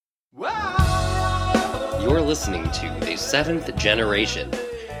You're listening to The Seventh Generation,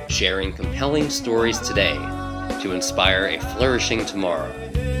 sharing compelling stories today to inspire a flourishing tomorrow.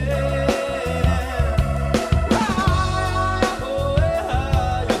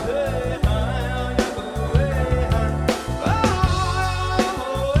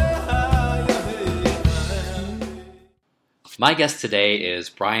 My guest today is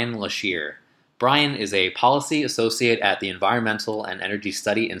Brian Shier. Brian is a policy associate at the Environmental and Energy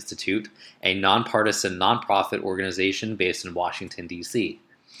Study Institute, a nonpartisan nonprofit organization based in Washington, D.C.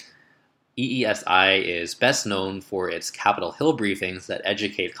 EESI is best known for its Capitol Hill briefings that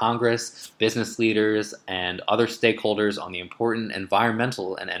educate Congress, business leaders, and other stakeholders on the important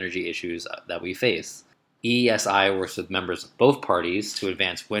environmental and energy issues that we face. EESI works with members of both parties to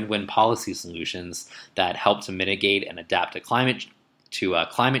advance win-win policy solutions that help to mitigate and adapt to climate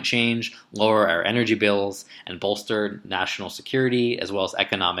change, lower our energy bills, and bolster national security as well as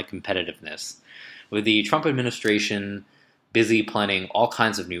economic competitiveness. With the Trump administration busy planning all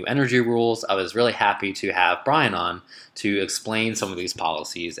kinds of new energy rules, I was really happy to have Brian on to explain some of these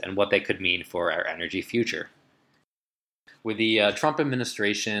policies and what they could mean for our energy future. With the Trump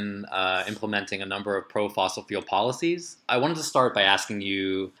administration implementing a number of pro-fossil fuel policies, I wanted to start by asking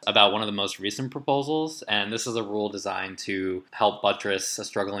you about one of the most recent proposals, and this is a rule designed to help buttress a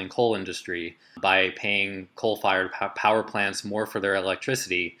struggling coal industry by paying coal-fired power plants more for their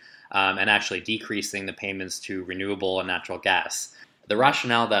electricity and actually decreasing the payments to renewable and natural gas. The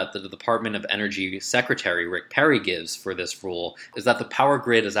rationale that the Department of Energy Secretary Rick Perry gives for this rule is that the power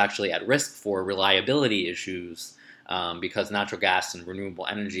grid is actually at risk for reliability issues because natural gas and renewable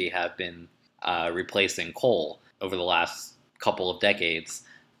energy have been replacing coal over the last couple of decades.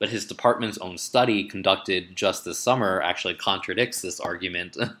 But his department's own study conducted just this summer actually contradicts this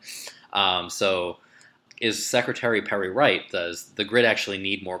argument. So is Secretary Perry right? Does the grid actually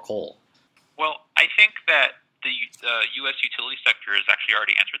need more coal? Well, I think that the U.S. utility sector has actually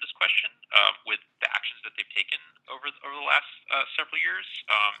already answered this question with the actions that they've taken over the last several years.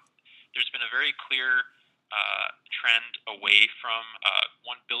 There's been a very clear trend away from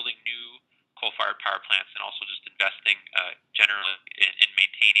building new coal-fired power plants and also just investing generally in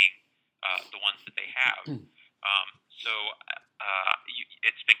maintaining the ones that they have.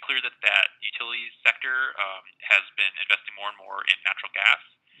 It's been clear that utilities sector has been investing more and more in natural gas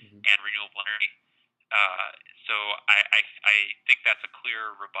and renewable energy. So I think that's a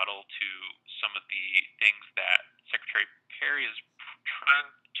clear rebuttal to some of the things that Secretary Perry is trying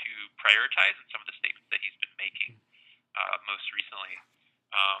to prioritize in some of the statements that he's been making most recently.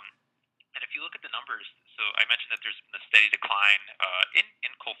 And if you look at the numbers, so I mentioned that there's been a steady decline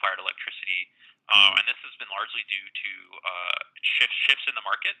in coal-fired electricity, and this has been largely due to shifts in the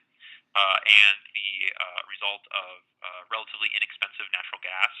market and the result of relatively inexpensive natural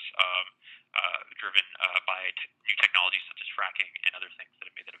gas driven by new technologies such as fracking and other things that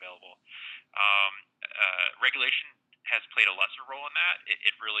have made it available. Regulation has played a lesser role in that.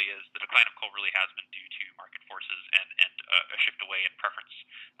 It really is, the decline of coal really has been due to market forces and a shift away in preference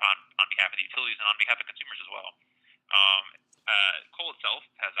on behalf of the utilities and on behalf of consumers as well. Coal itself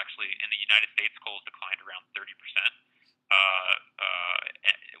has actually, in the United States, coal has declined around 30%.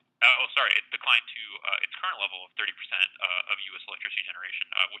 It declined to its current level of 30% of U.S. electricity generation,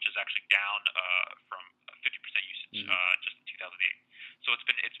 which is actually down from 50% usage just in 2008. So it's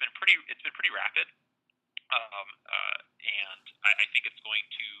been pretty rapid. And I think it's going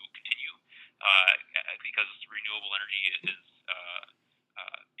to continue because renewable energy is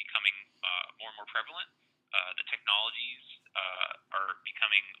becoming more and more prevalent. The technologies are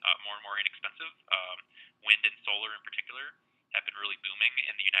becoming more and more inexpensive. Wind and solar in particular have been really booming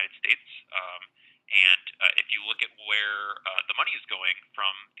in the United States. And if you look at where the money is going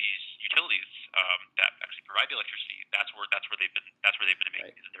from these utilities that actually provide the electricity, that's where they've been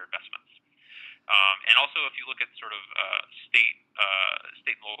making their investments. And also, if you look at sort of state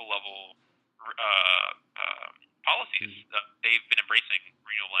and local level policies, they've been embracing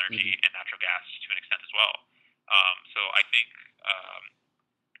renewable energy and natural gas to an extent as well. So I think,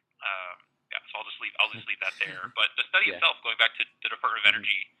 so I'll just leave that there. But the study itself, going back to the Department of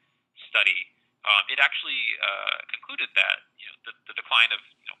Energy study, it actually concluded that the decline of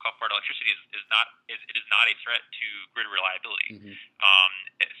coal-fired electricity is not a threat to grid reliability.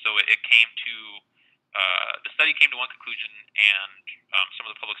 So it came to the study came to one conclusion, and some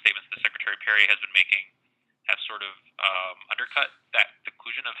of the public statements that Secretary Perry has been making have sort of undercut that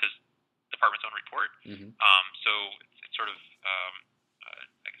conclusion of his department's own report. So it's sort of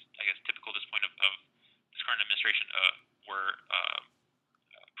I guess typical at this point of this current administration, where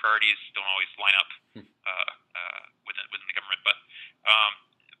priorities don't always line up within the government. But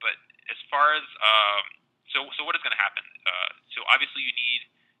as far as So what is going to happen? So obviously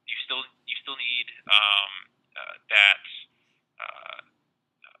you still need that uh,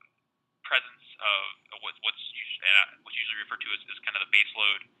 presence of what's usually referred to as kind of the base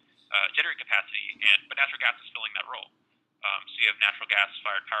load generating capacity, but natural gas is filling that role. So you have natural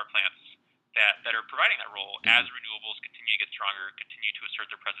gas-fired power plants that are providing that role as renewables continue to get stronger, continue to assert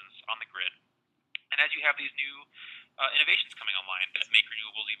their presence on the grid, and as you have these new innovations coming online that make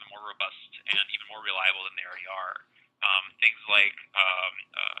renewables even more robust and even more reliable than they already are. Things like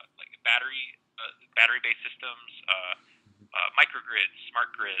battery-based systems, microgrids,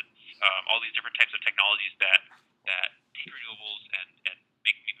 smart grids, all these different types of technologies that take renewables and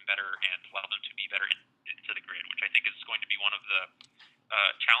make them even better and allow them to be better into the grid, which I think is going to be one of the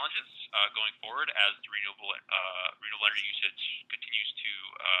challenges going forward as the renewable energy usage continues to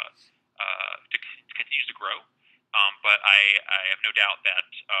grow. But I have no doubt that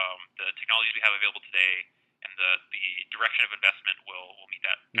the technologies we have available today and the direction of investment will meet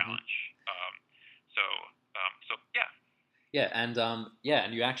that challenge. So yeah. Yeah, and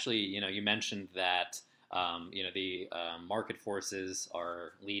you actually, you mentioned that the market forces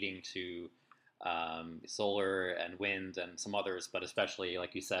are leading to solar and wind and some others, but especially,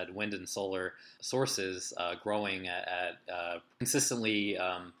 like you said, wind and solar sources growing at consistently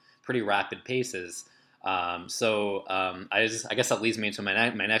pretty rapid paces. I guess that leads me into my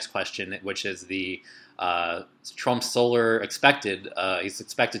next question, which is the Trump's he's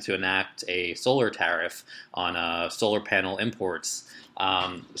expected to enact a solar tariff on solar panel imports.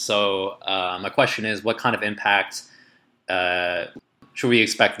 My question is, what kind of impact should we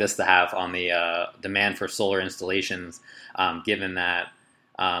expect this to have on the demand for solar installations, given that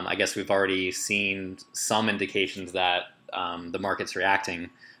I guess we've already seen some indications that the market's reacting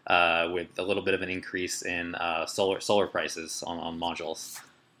with a little bit of an increase in solar prices on modules?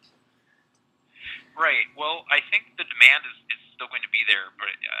 Right. Well, I think the demand is still going to be there,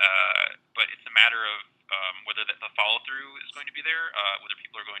 but it's a matter of whether the follow through is going to be there, whether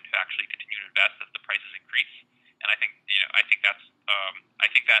people are going to actually continue to invest as the prices increase. And I think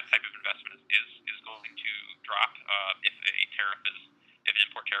that type of investment is going to drop if an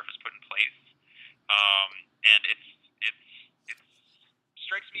import tariff is put in place. And it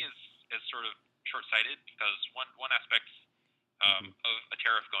strikes me as sort of short sighted, because one aspect of a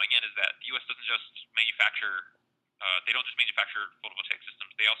tariff going in is that the U.S. doesn't just manufacture. They don't just manufacture photovoltaic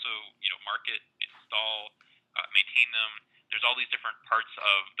systems. They also market, install, maintain them. There's all these different parts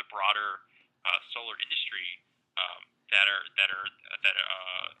of the broader solar industry that are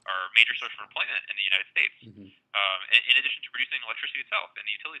major source of employment in the United States. In addition to producing electricity itself in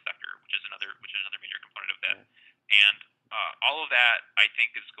the utility sector, which is another major component of that. And all of that, I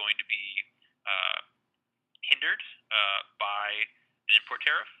think, is going to be hindered by an import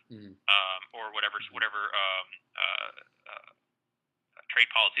tariff or whatever trade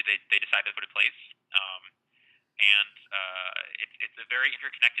policy they decide to put in place. It's a very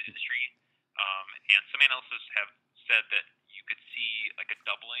interconnected industry, and some analysts have said that you could see like a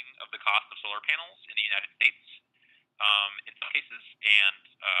doubling of the cost of solar panels in the United States in some cases. And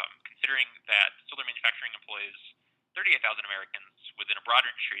considering that solar manufacturing employs 38,000 Americans within a broader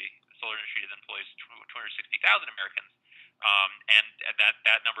industry, the solar industry employs 260,000 Americans, and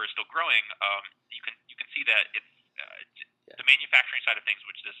that number is still growing. You can see that it's the manufacturing side of things,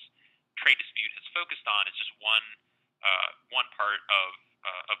 which this trade dispute has focused on, is just one part of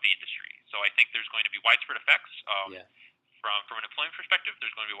the industry. So I think there's going to be widespread effects from an employment perspective.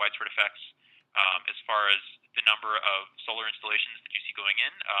 There's going to be widespread effects as far as the number of solar installations that you see going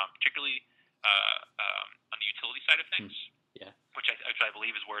in, particularly on the utility side of things, which I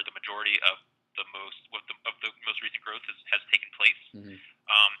believe is where the majority of the most recent growth has taken place.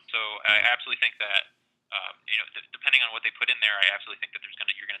 So I absolutely think that depending on what they put in there, I absolutely think that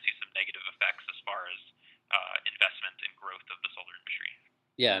you're going to see some negative effects as far as investment and growth of the solar industry.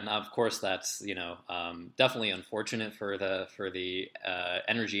 Yeah, and of course that's definitely unfortunate for the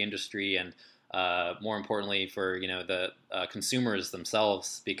energy industry, and more importantly for the consumers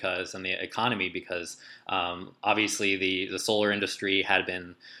themselves, and the economy, because obviously the solar industry had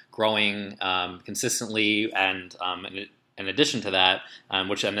been growing consistently, and in addition to that,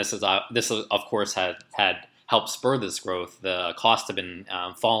 this of course had helped spur this growth. The costs have been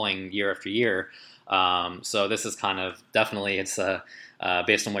falling year after year. So this is kind of definitely, it's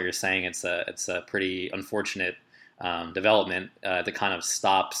based on what you're saying, it's a pretty unfortunate development to kind of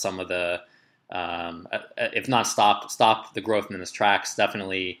stop some of the, if not stop the growth in its tracks,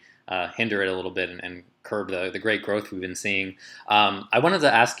 definitely hinder it a little bit and curb the great growth we've been seeing. I wanted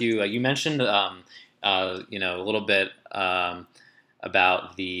to ask you, you mentioned a little bit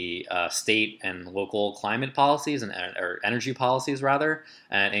about the state and local climate policies or energy policies rather,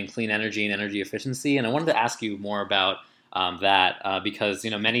 and in clean energy and energy efficiency. And I wanted to ask you more about that because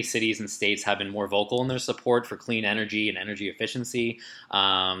many cities and states have been more vocal in their support for clean energy and energy efficiency,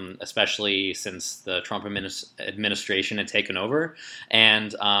 especially since the Trump administration had taken over.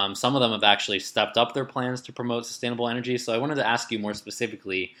 And some of them have actually stepped up their plans to promote sustainable energy. So I wanted to ask you more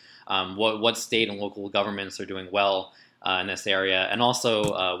specifically what state and local governments are doing well in this area, and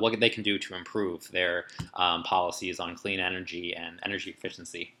also what they can do to improve their policies on clean energy and energy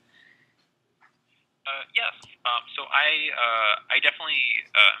efficiency. Yes. So I definitely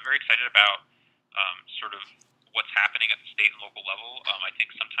am very excited about sort of what's happening at the state and local level. I think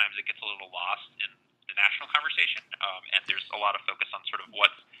sometimes it gets a little lost in the national conversation, and there's a lot of focus on sort of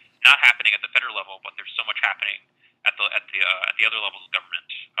what's not happening at the federal level, but there's so much happening at the other levels of government.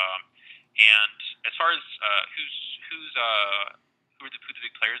 And as far as who the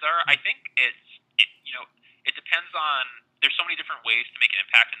big players are, I think it depends on. There's so many different ways to make an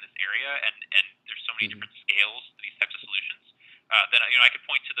impact in this area, and there's so many different scales to these types of solutions. That I could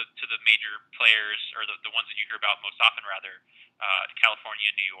point to the major players, or the ones that you hear about most often, rather, California,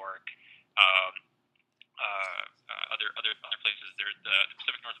 New York, other places. There's the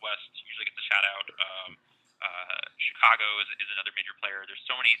Pacific Northwest usually gets a shout out. Chicago is another major player. There's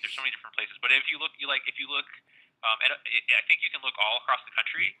so many different places. But if you look, I think you can look all across the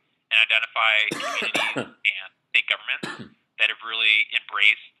country and identify communities and state governments that have really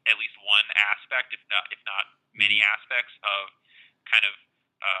embraced at least one aspect, if not many aspects, of kind of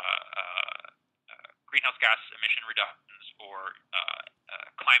greenhouse gas emission reductions or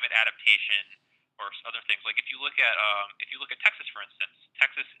climate adaptation or other things. Like if you look at Texas, for instance,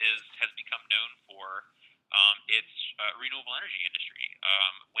 Texas has become known for its renewable energy industry.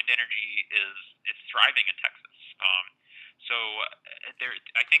 Wind energy is thriving in Texas. So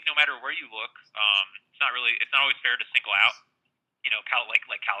I think no matter where you look, it's not always fair to single out,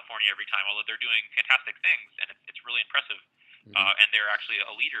 like California every time. Although they're doing fantastic things and it's really impressive, and they're actually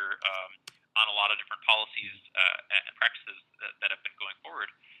a leader on a lot of different policies and practices that have been going forward.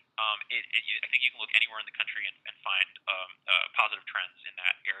 I think you can look anywhere in the country and find positive trends in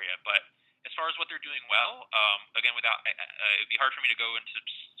that area. But as far as what they're doing well, again, it'd be hard for me to go into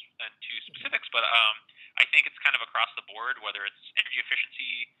specifics, but I think it's kind of across the board, whether it's energy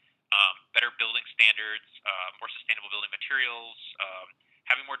efficiency, better building standards, more sustainable building materials,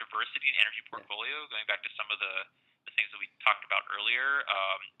 having more diversity in energy portfolio, going back to some of the things that we talked about earlier,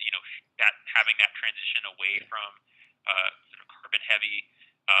 that having that transition away from sort of carbon heavy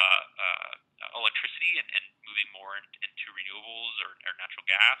electricity and moving more into renewables or natural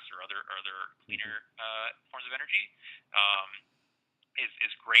gas or other cleaner forms of energy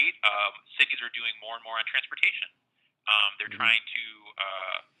is great. Cities are doing more and more on transportation. They're trying to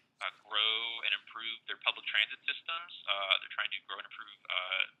grow and improve their public transit systems. They're trying to grow and improve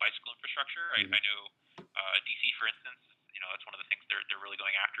bicycle infrastructure. I know DC, for instance, that's one of the things they're really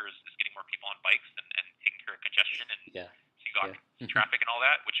going after is getting more people on bikes and taking care of congestion and traffic and all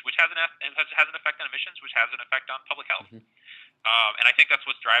that, which has an effect on emissions, which has an effect on public health. And I think that's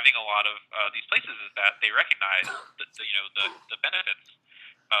what's driving a lot of these places is that they recognize the benefits,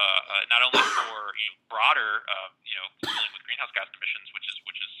 not only for broader dealing with greenhouse gas emissions, which is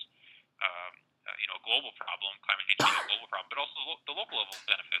a global problem, climate change is a global problem, but also the local level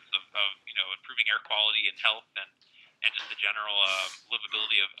benefits of improving air quality and health and just the general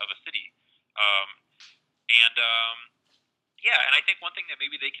livability of a city. And I think one thing that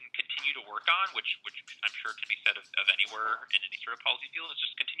maybe they can continue to work on, which I'm sure can be said of anywhere in any sort of policy field, is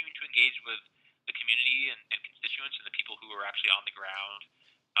just continuing to engage with the community and constituents and the people who are actually on the ground,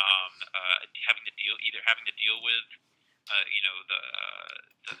 having to deal with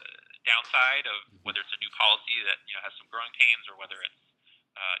the downside of whether it's a new policy that has some growing pains or whether it's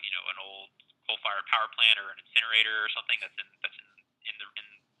an old coal-fired power plant or an incinerator or something that's in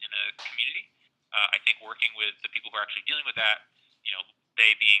a community. I think working with the people who are actually dealing with that,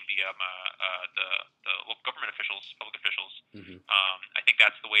 they being the local government officials, public officials, I think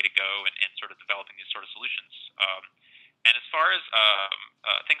that's the way to go in sort of developing these sort of solutions. And as far as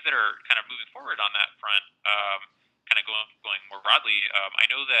things that are kind of moving forward on that front, kind of going more broadly, I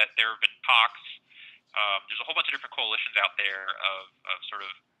know that there have been talks. There's a whole bunch of different coalitions out there of sort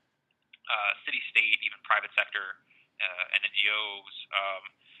of city, state, even private sector and NGOs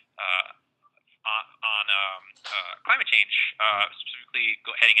on climate change, specifically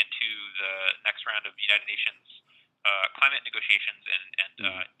heading into the next round of United Nations climate negotiations and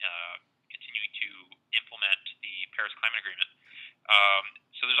continuing to implement the Paris Climate Agreement.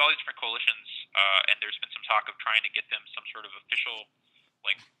 So there's all these different coalitions and there's been some talk of trying to get them some sort of official,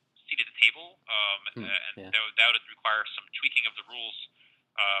 like, seat at the table, and Yeah. that would require some tweaking of the rules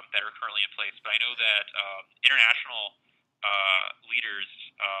that are currently in place. But I know that international leaders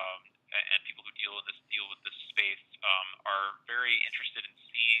and people who deal with this space are very interested in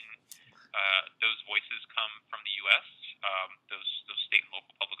seeing those voices come from the U.S. Those state and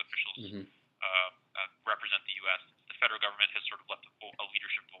local public officials Mm-hmm. represent the U.S. The federal government has sort of left a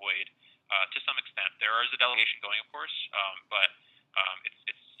leadership void to some extent. There is a delegation going, of course, but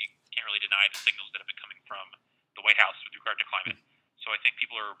it's you can't really deny the signals that have been coming from the White House with regard to climate. So I think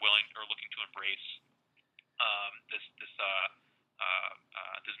people are looking to embrace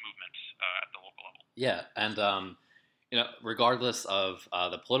this movement at the local level. Yeah, and regardless of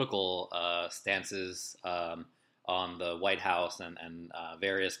the political stances on the White House and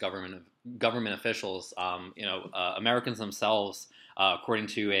various government officials, Americans themselves, according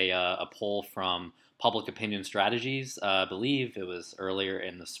to a poll from Public Opinion Strategies, I believe it was earlier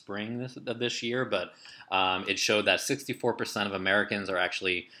in the spring of this year, but it showed that 64% of Americans are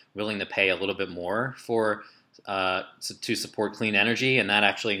actually willing to pay a little bit more to support clean energy, and that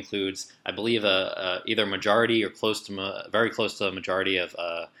actually includes, I believe, either majority or very close to a majority of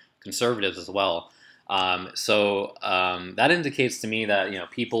conservatives as well. So that indicates to me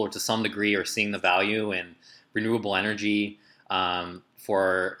that people to some degree are seeing the value in renewable energy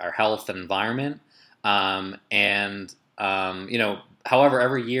for our health and environment, however,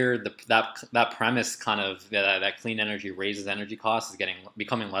 every year that premise that clean energy raises energy costs is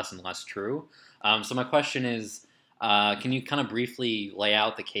becoming less and less true. So my question is, can you kind of briefly lay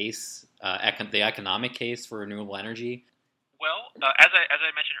out the case, the economic case for renewable energy? Well, as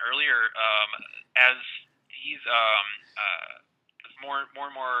I mentioned earlier, as these as more and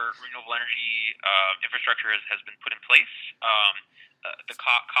more renewable energy infrastructure has been put in place, the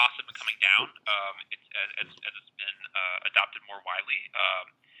costs have been coming down. As it's been adopted more widely.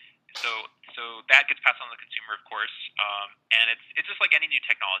 So that gets passed on to the consumer, of course, and it's just like any new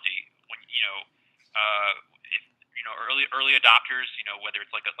technology. When if early adopters, whether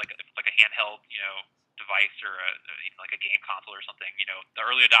it's like a handheld device or even like a game console or something, the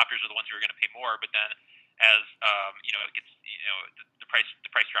early adopters are the ones who are going to pay more. But then as it gets the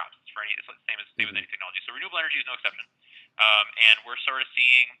price drops. It's the same with any technology. So renewable energy is no exception, and we're sort of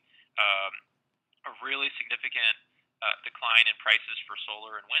seeing a really significant decline in prices for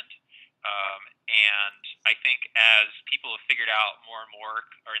solar and wind. And I think as people have figured out more and more,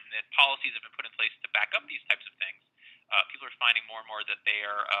 or that policies have been put in place to back up these types of things, people are finding more and more that they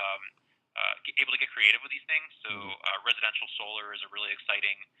are able to get creative with these things. So residential solar is a really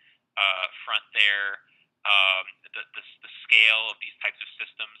exciting front there. The scale of these types of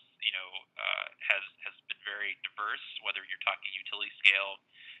systems, has been very diverse. Whether you're talking utility scale,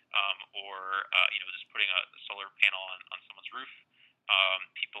 or just putting a solar panel on someone's roof,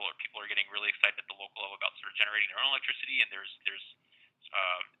 people are getting really excited at the local level about sort of generating their own electricity, and there's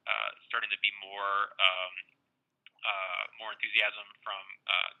starting to be more enthusiasm from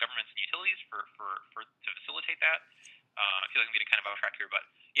governments and utilities to facilitate that. I feel like I'm getting kind of off track here, but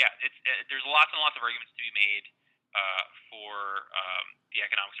yeah, there's lots and lots of arguments to be made for the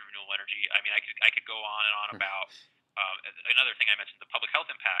economics of renewable energy. I mean, I could go on and on about another thing I mentioned, the public health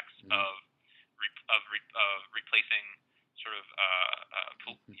impacts of replacing sort of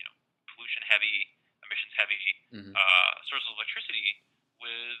pollution heavy, emissions heavy sources of electricity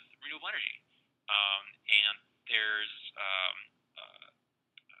with renewable energy, and there's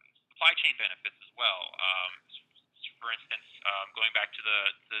supply chain benefits as well. For instance, going back to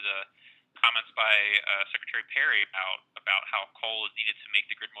the comments by Secretary Perry about how coal is needed to make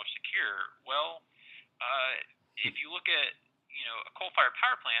the grid more secure. Well, if you look at a coal-fired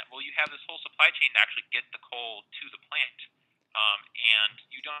power plant, well, you have this whole supply chain to actually get the coal to the plant, and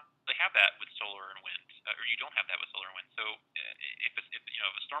you don't really have that with solar and wind, or you don't have that with solar and wind. So if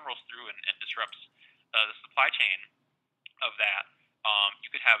a storm rolls through and disrupts the supply chain of that,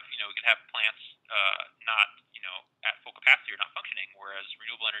 you could have plants not at full capacity or not functioning, whereas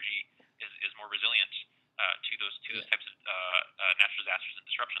renewable energy is more resilient to those types of natural disasters and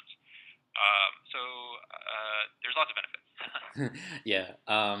disruptions. So there's lots of benefits. Yeah,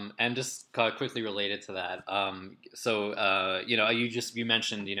 and just quickly related to that, you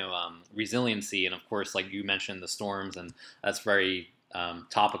mentioned resiliency, and of course, like you mentioned, the storms, and that's very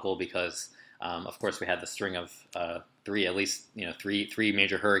topical because of course we had the string of three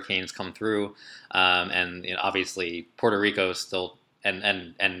major hurricanes come through, and obviously Puerto Rico is still,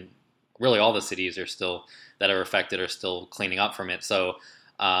 and really all the cities that are affected are still cleaning up from it. So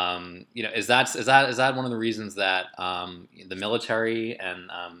Is that one of the reasons that the military and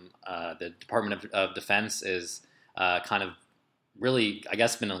the Department of Defense is kind of really, I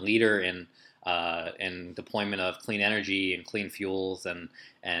guess, been a leader in deployment of clean energy and clean fuels and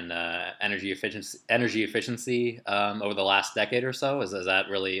energy efficiency over the last decade or so? Is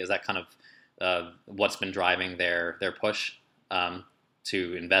that kind of what's been driving their push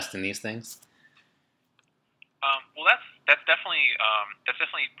to invest in these things? Well, that's definitely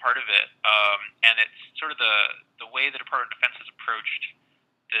part of it, and it's sort of the way the Department of Defense has approached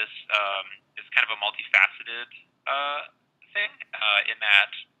this is kind of a multifaceted thing in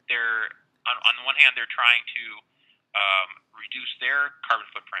that they're on the one hand they're trying to reduce their carbon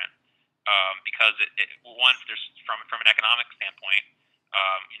footprint because one, there's from an economic standpoint,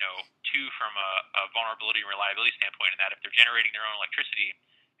 two, from a vulnerability and reliability standpoint, in that if they're generating their own electricity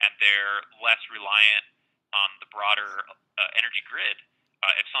and they're less reliant on the broader energy grid.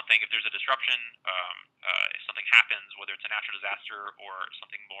 If there's a disruption, if something happens, whether it's a natural disaster or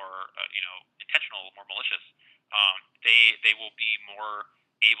something more, intentional, more malicious, they will be more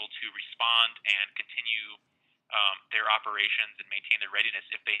able to respond and continue their operations and maintain their readiness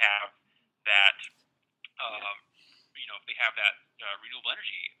if they have that, renewable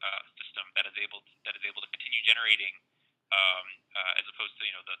energy system that is able to continue generating. As opposed to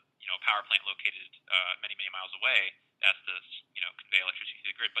the power plant located many miles away that has to convey electricity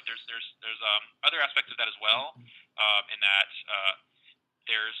to the grid. But there's other aspects of that as well, in that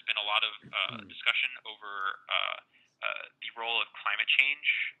there's been a lot of discussion over the role of climate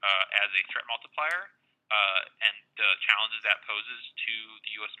change as a threat multiplier and the challenges that poses to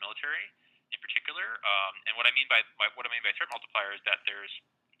the U.S. military in particular. And what I mean by threat multiplier is that there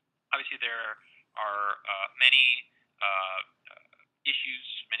are many issues,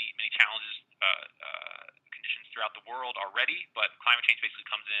 many challenges, conditions throughout the world already, but climate change basically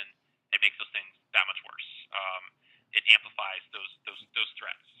comes in and makes those things that much worse. It amplifies those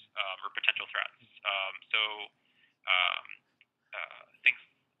threats or potential threats. Things.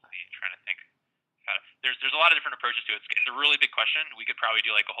 Trying to think. There's a lot of different approaches to it. It's a really big question. We could probably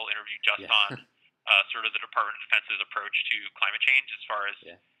do like a whole interview just on sort of the Department of Defense's approach to climate change as far as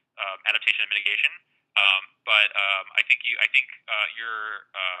adaptation and mitigation. But I think your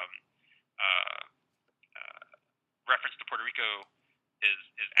reference to Puerto Rico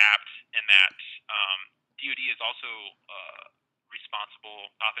is apt in that DoD is also responsible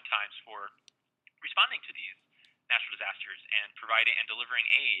oftentimes for responding to these natural disasters and providing and delivering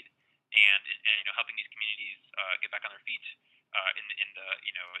aid and helping these communities get back on their feet in the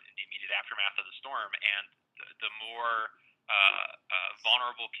immediate aftermath of the storm. And the more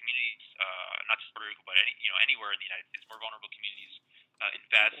vulnerable communities, not just Puerto Rico, but anywhere in the United States, more vulnerable communities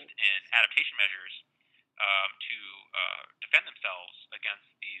invest in adaptation measures to defend themselves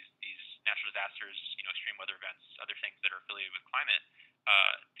against these natural disasters, extreme weather events, other things that are affiliated with climate.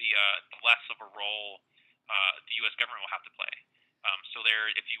 The less of a role the U.S. government will have to play. So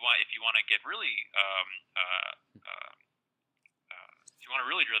if you want to get really if you want to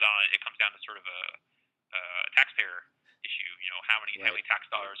really drill down on it, it comes down to sort of a taxpayer issue. How many tax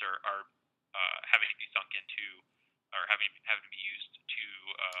dollars are having to be sunk into or having to be used to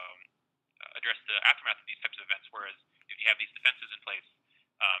address the aftermath of these types of events. Whereas if you have these defenses in place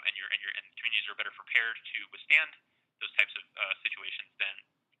and communities are better prepared to withstand those types of situations, then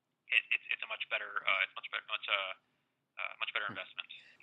it's a much better investment.